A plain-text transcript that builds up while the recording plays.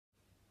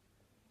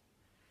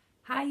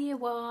Hi Year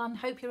 1,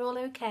 hope you're all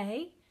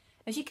okay.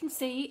 As you can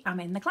see, I'm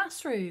in the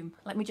classroom.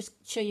 Let me just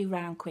show you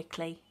around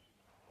quickly.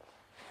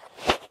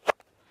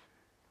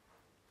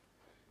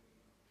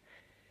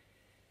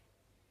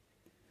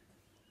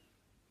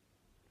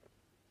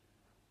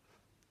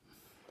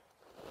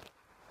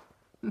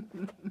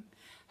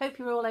 Hope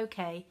you're all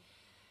okay.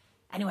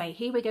 Anyway,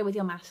 here we go with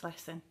your maths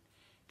lesson.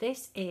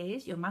 This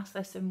is your maths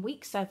lesson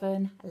week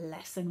 7,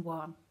 lesson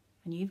 1.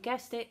 And you've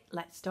guessed it,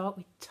 let's start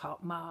with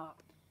top mark.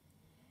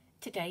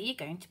 Today you're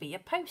going to be a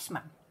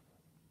postman.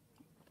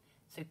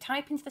 So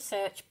type into the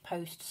search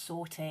post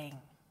sorting.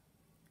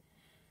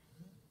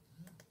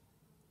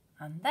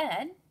 And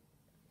then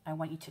I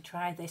want you to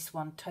try this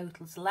one,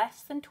 totals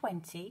less than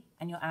 20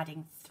 and you're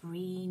adding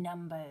 3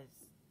 numbers.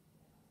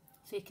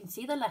 So you can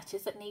see the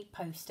letters that need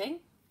posting,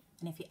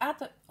 and if you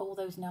add all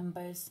those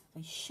numbers,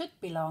 they should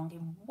belong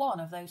in one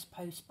of those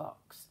post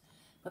boxes.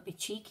 But be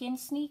cheeky and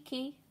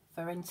sneaky.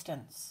 For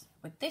instance,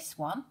 with this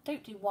one,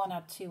 don't do 1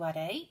 add 2 add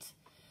 8.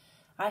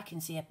 I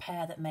can see a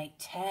pair that make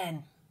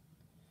 10.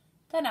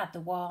 Then add the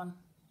 1,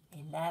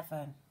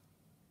 11,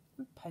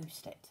 and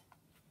post it.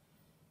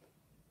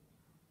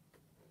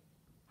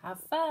 Have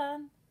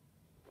fun.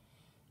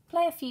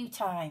 Play a few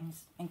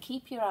times and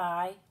keep your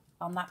eye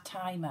on that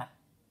timer.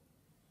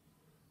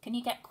 Can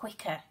you get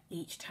quicker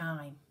each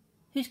time?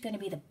 Who's going to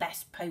be the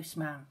best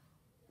postman?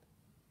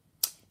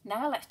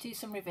 Now let's do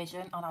some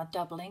revision on our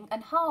doubling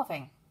and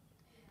halving.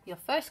 Your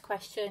first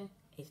question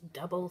is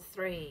double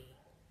 3.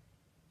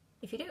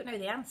 If you don't know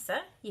the answer,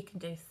 you can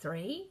do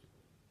 3.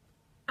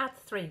 Add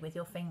 3 with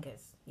your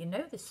fingers. You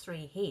know there's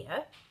 3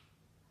 here.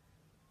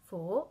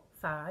 4,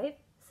 5,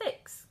 6.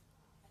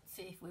 Let's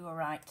see if we were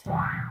right.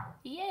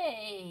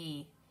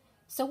 Yay!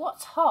 So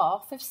what's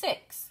half of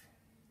 6?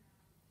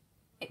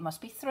 It must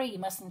be 3,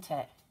 mustn't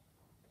it?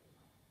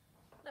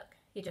 Look,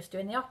 you're just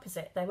doing the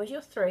opposite. There was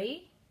your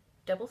 3.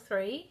 Double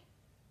 3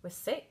 was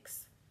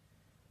 6.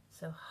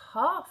 So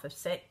half of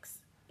 6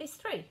 is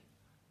 3.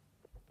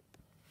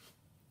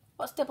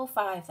 What's double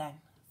 5 then?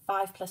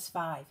 5 plus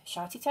 5.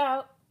 Shout it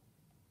out.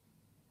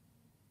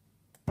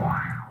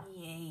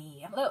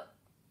 Yay. And look,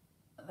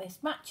 this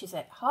matches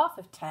it. Half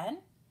of 10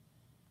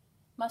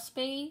 must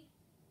be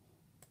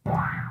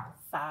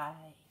 5.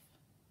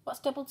 What's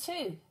double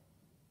 2?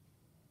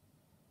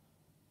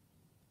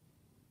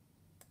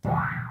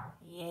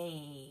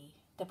 Yay.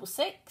 Double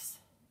 6.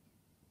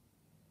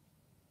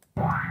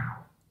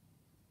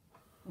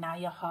 Now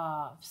your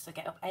halves. So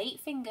get up 8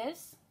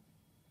 fingers,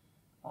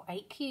 or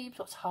 8 cubes.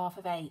 What's half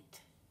of 8?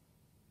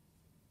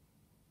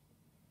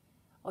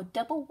 Or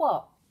double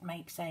what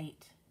makes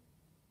 8?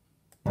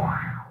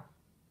 Half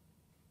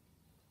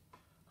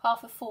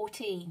of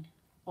 14.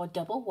 Or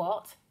double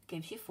what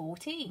gives you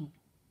 14?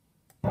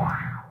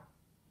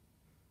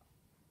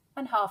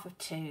 And half of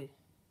 2.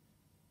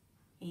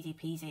 Easy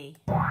peasy.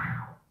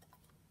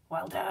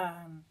 Well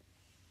done.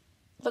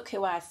 Look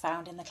who I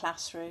found in the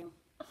classroom.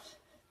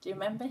 Do you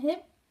remember him?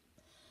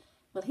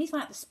 Well, he's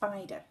like the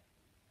spider.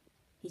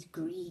 He's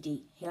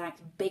greedy. He likes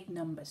big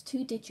numbers,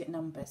 2-digit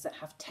numbers that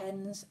have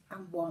 10s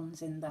and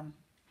 1s in them.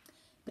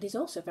 But he's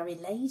also very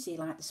lazy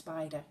like the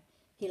spider.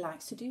 He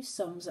likes to do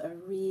sums that are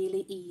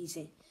really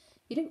easy.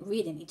 You don't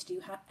really need to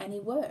do any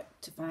work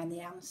to find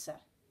the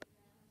answer.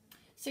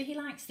 So he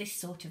likes this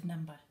sort of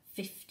number,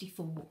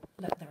 54.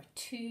 Look, there are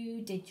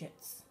 2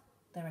 digits.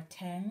 There are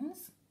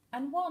 10s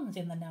and 1s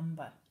in the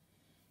number.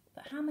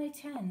 But how many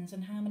 10s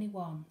and how many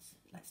 1s?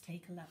 Let's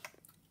take a look.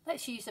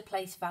 Let's use the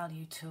place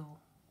value tool.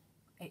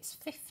 It's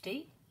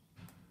 50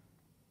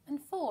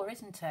 and 4,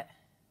 isn't it?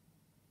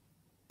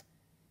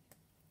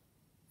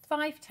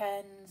 5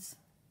 10s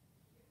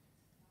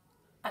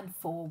and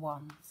 4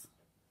 1s.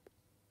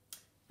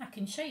 I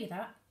can show you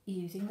that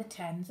using the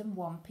 10s and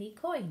 1p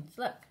coins.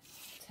 Look,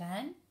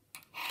 10,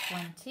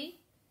 20,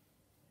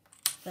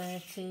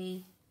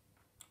 30,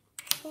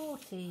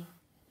 40,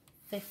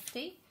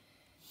 50,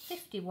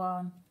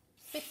 51,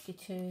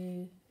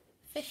 52,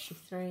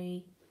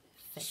 53,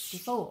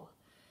 54.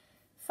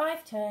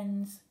 5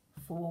 10s,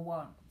 4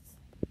 1s.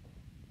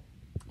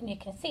 And you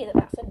can see that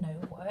that's a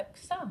no work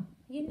sum.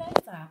 You know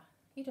that.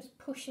 You're just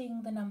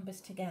pushing the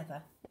numbers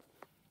together.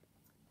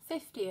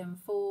 50 and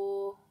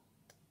 4,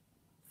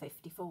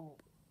 54.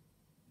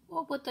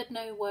 What would the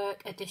no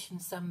work addition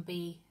sum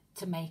be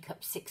to make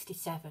up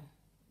 67?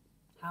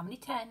 How many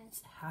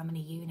 10s? How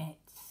many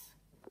units?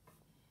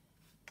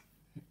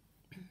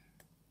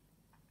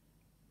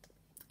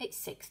 It's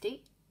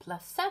 60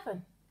 plus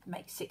 7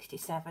 makes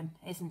 67,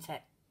 isn't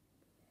it?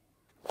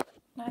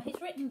 Now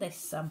he's written this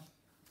sum.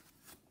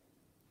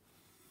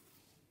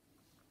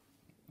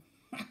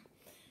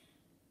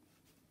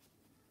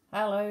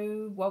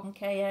 Hello,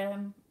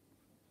 1km.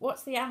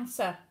 What's the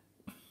answer?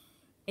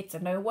 It's a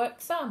no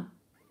work sum.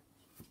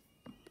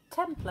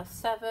 10 plus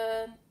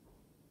 7,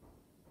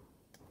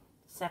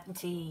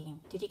 17.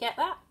 Did you get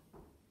that?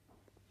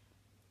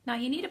 Now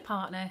you need a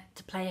partner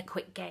to play a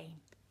quick game.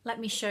 Let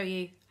me show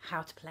you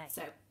how to play.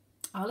 So,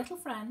 our little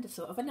friend is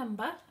sort of a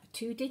number, a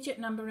 2-digit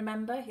number,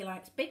 remember. He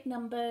likes big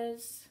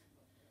numbers,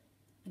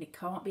 and it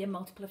can't be a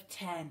multiple of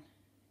 10.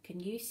 Can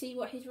you see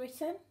what he's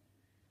written?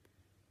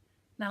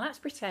 Now let's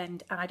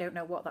pretend I don't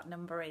know what that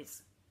number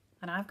is.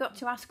 And I've got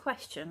to ask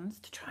questions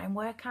to try and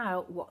work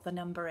out what the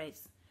number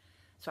is.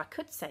 So I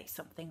could say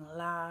something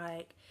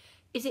like,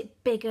 is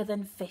it bigger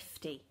than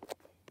 50?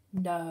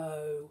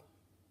 No.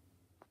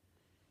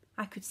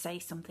 I could say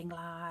something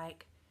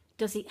like,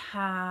 does it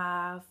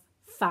have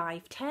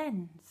 5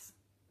 tens?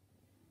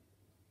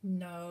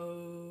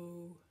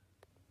 No.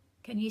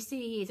 Can you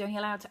see he's only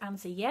allowed to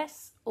answer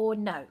yes or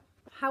no?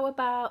 How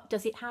about,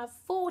 does it have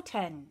 4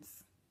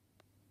 tens?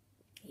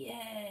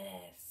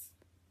 Yes.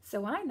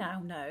 So I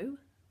now know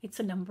it's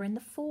a number in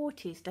the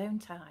 40s,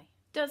 don't I?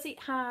 Does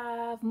it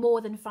have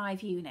more than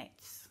 5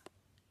 units?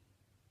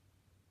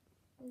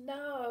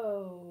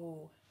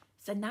 No.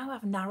 So now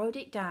I've narrowed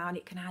it down.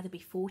 It can either be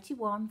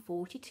 41,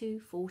 42,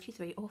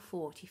 43 or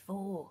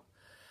 44.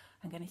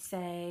 I'm going to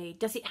say,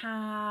 does it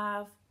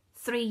have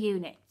 3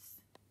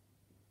 units?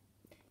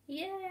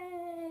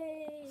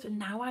 Yay! So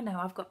now I know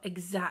I've got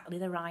exactly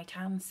the right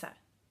answer.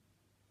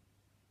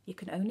 You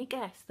can only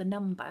guess the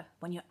number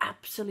when you're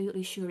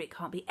absolutely sure it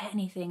can't be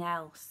anything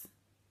else.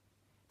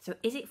 So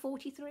is it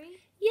 43?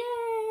 Yay!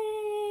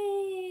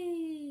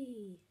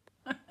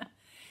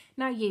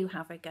 Now you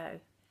have a go.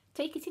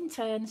 Take it in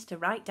turns to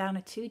write down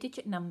a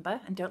 2-digit number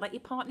and don't let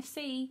your partner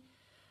see.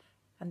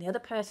 And the other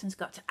person's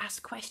got to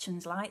ask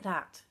questions like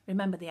that.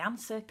 Remember, the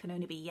answer can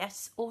only be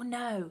yes or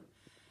no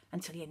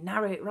until you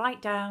narrow it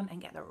right down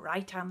and get the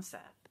right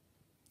answer.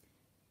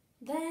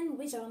 Then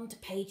whiz on to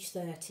page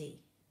 30.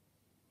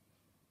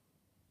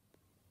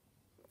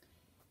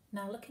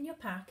 Now look in your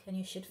pack and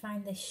you should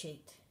find this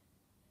sheet.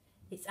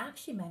 It's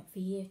actually meant for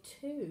year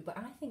 2, but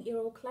I think you're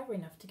all clever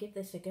enough to give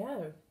this a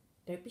go.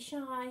 Don't be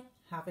shy,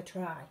 have a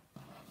try.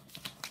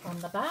 On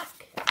the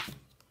back,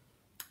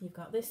 you've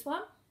got this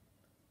one.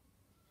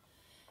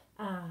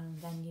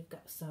 And then you've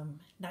got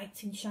some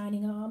knights in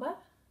shining armour.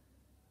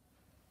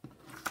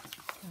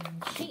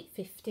 And sheet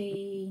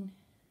 15,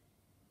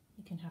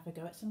 you can have a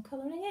go at some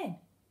colouring in.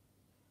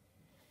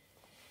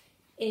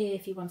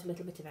 If you want a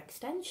little bit of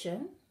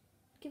extension,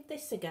 give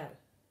this a go.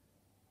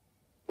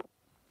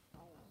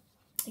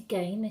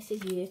 Again, this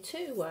is year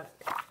 2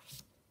 work.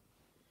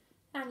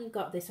 And you've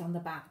got this on the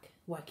back,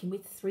 working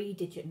with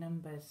 3-digit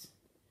numbers.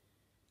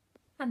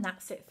 And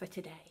that's it for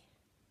today.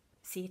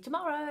 See you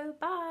tomorrow.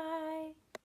 Bye.